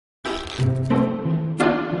Hi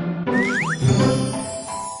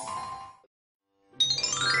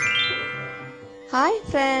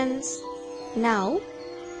friends, now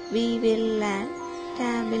we will learn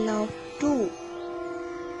table of 2.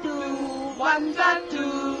 2 ones are 2,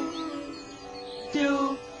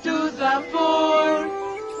 2 twos are 4,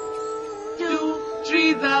 2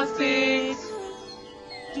 threes are 6,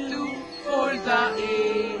 2 fours are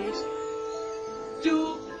 8,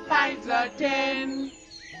 2 fives are 10,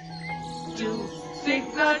 2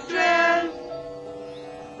 sixes are 12,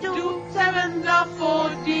 2 sevens are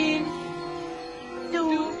 14,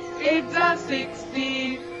 2 eights are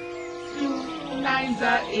 16, 2 nines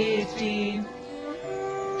are 18,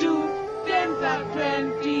 2 tens are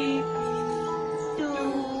 20, 2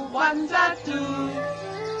 ones are 2,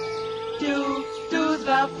 2 twos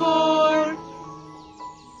are 4,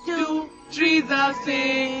 2 threes are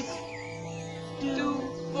 6, 2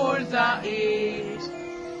 fours are 8,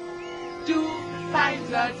 2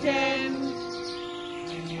 fives are 10,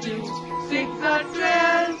 2 sixes are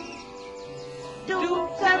 12, 2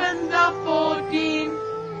 sevens are 14,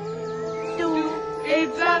 2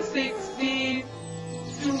 eights are 16,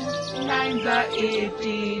 2 nines are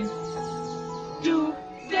 18, 2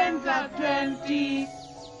 tens are 20.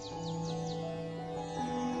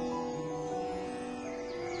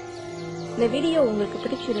 இந்த video உங்களுக்கு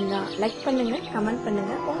பிடிச்சிருந்தா like பண்ணுங்க, comment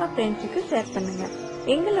பண்ணுங்க, உங்க ஃப்ரெண்ட்ஸுக்கு share பண்ணுங்க.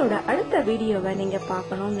 எங்களோட அடுத்த வீடியோவை நீங்க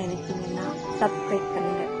பார்க்கணும்னு நினைச்சீங்கன்னா சப்ஸ்கிரைப்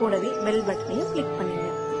பண்ணுங்க, கூடவே பெல் பட்டனையும் கிளிக் பண்ணுங்க.